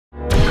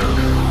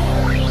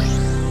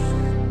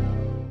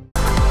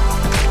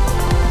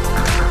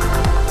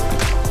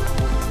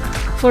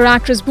For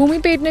actress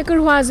Bhumi Pednekar,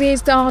 who has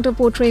aced the art of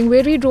portraying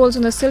varied roles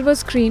on the silver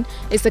screen,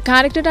 it's the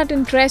character that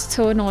interests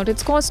her, not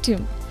its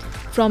costume.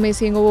 From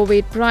acing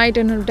overweight bride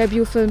in her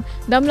debut film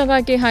Dam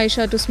Laga Ke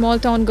Haisha to small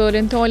town girl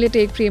in Toilet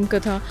Ek Prem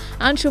Katha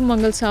and Shubh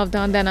Mangal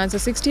Savdhan, then as a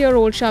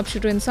 60-year-old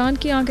sharpshooter in Saan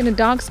Ki Aankh and a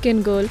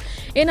dark-skinned girl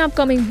in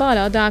upcoming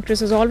Bala, the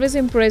actress is always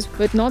impressed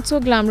with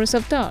not-so-glamorous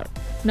avatar.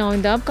 Now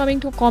in the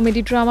upcoming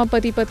comedy drama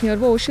Pati Patni Aur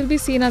Wo, she'll be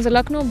seen as a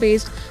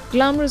Lucknow-based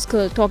glamorous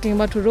girl. Talking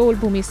about her role,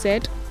 Bhumi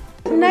said,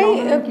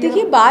 नहीं,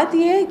 देखिए बात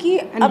यह है कि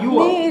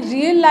अपने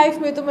real life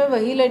में तो मैं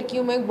वही लड़की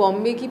हूँ, मैं एक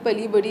बॉम्बे की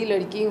पली बड़ी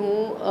लड़की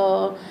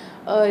हूँ।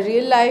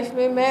 रियल लाइफ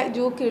में मैं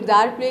जो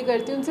किरदार प्ले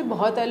करती हूँ उनसे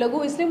बहुत अलग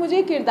हूँ, इसलिए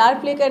मुझे किरदार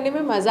प्ले करने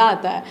में मज़ा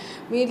आता है।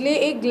 मेरे लिए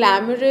एक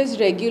glamorous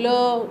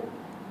regular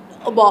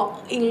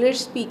English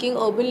speaking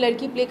urban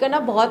लड़की प्ले करना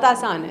बहुत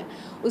आसान है,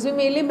 उसमें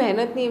मेरे लिए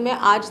मेहनत नहीं है। मैं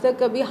आज तक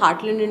कभी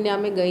हार्टलैंड इंडिया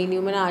में गई नहीं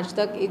हूँ, मैंने आज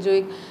तक जो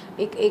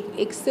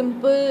एक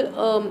सिंपल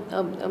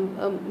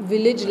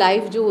विलेज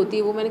लाइफ जो होती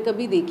है वो मैंने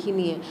कभी देखी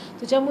नहीं है।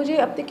 तो जब मुझे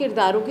अपने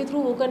किरदारों के थ्रू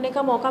वो करने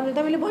का मौका मिलता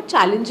है, मेरे लिए बहुत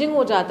चैलेंजिंग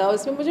हो जाता है और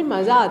उसमें मुझे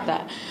मज़ा आता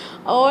है।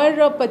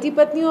 और पति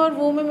पत्नी और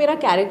वो में मेरा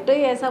कैरेक्टर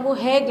ही ऐसा, वो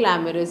है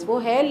ग्लैमरस, वो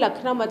है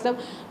लखनऊ, मतलब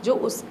जो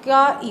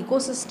उसका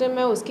इकोसिस्टम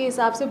है उसके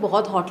हिसाब से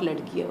बहुत हॉट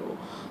लड़की है वो।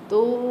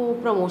 तो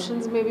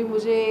प्रमोशंस में भी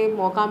मुझे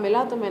मौका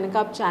मिला तो मैंने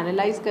कहा अब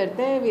चैनलाइज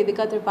करते हैं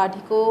वेदिका त्रिपाठी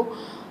को,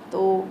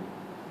 तो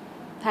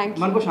थैंक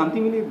यू। मन को शांति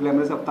मिली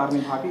ग्लैमरस अवतार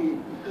में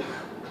भागी?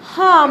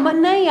 हाँ, मन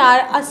नहीं यार,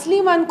 असली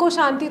मन को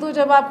शांति तो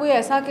जब आप कोई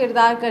ऐसा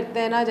किरदार करते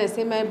हैं ना,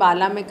 जैसे मैं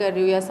बाला में कर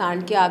रही हूँ या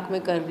सांड की आँख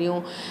में कर रही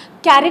हूँ,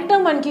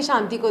 कैरेक्टर मन की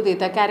शांति को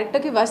देता है, कैरेक्टर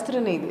के वस्त्र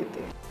नहीं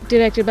देते।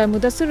 Directed by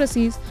Mudassir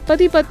Aziz,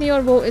 Pati Patni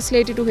Aur Wo is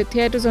slated to hit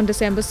theatres on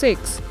December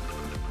 6.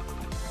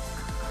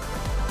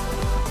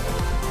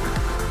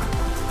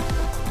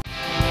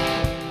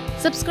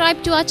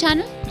 Subscribe to our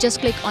channel.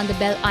 Just click on the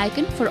bell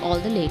icon for all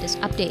the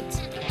latest updates.